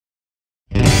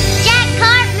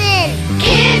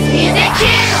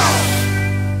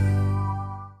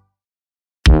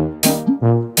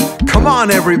Come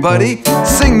on, everybody,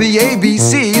 sing the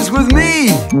ABCs with me.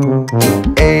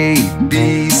 A,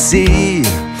 B, C,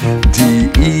 D,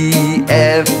 E,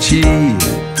 F, G,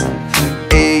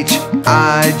 H,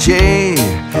 I, J,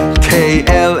 K,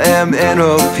 L, M, N,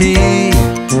 O, P,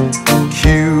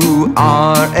 Q,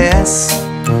 R, S,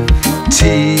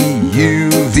 T, U,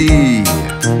 V,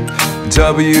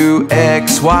 W,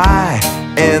 X, Y,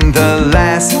 and the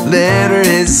last letter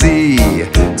is Z.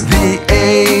 The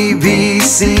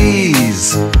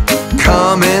ABCs,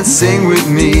 come and sing with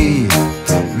me.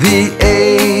 The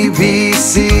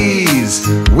ABCs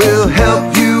will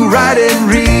help you write and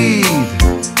read.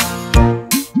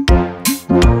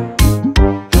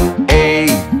 A,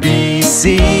 B,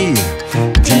 C,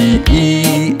 D,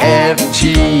 E, F,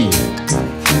 G,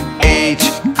 H,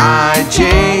 I,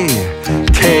 J,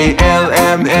 K, L,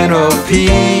 M, N, O, P,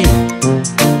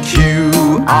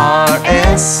 Q, R,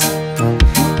 S,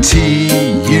 T,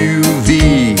 U,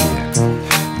 V,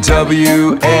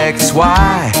 W, X,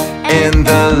 Y, and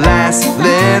the last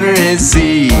letter is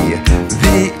Z.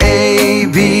 The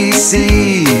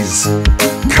ABCs,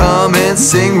 come and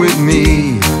sing with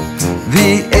me.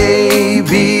 The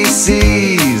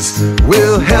ABCs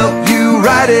will help you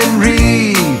write and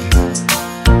read.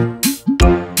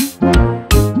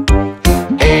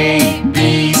 A,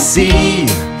 B, C,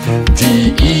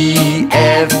 D, E,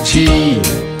 F, G,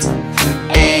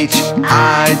 H,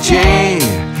 I, J,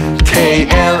 K,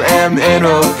 L, M, N,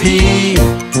 O, P,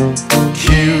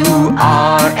 Q,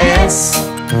 R, S,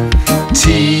 T,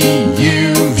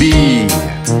 U, V,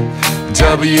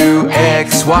 W,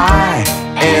 X, Y,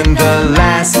 and the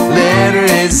last letter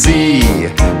is Z.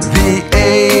 The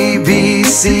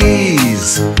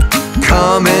ABCs,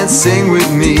 come and sing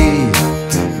with me.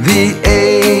 The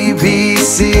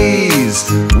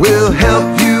ABCs will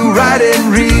help you write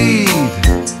and read.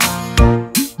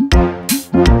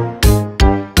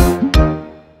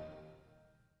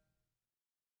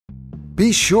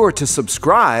 Be sure to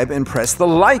subscribe and press the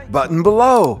like button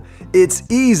below. It's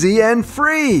easy and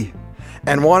free.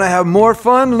 And want to have more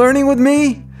fun learning with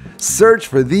me? Search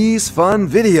for these fun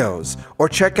videos or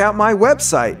check out my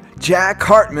website,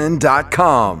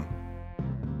 jackhartmann.com.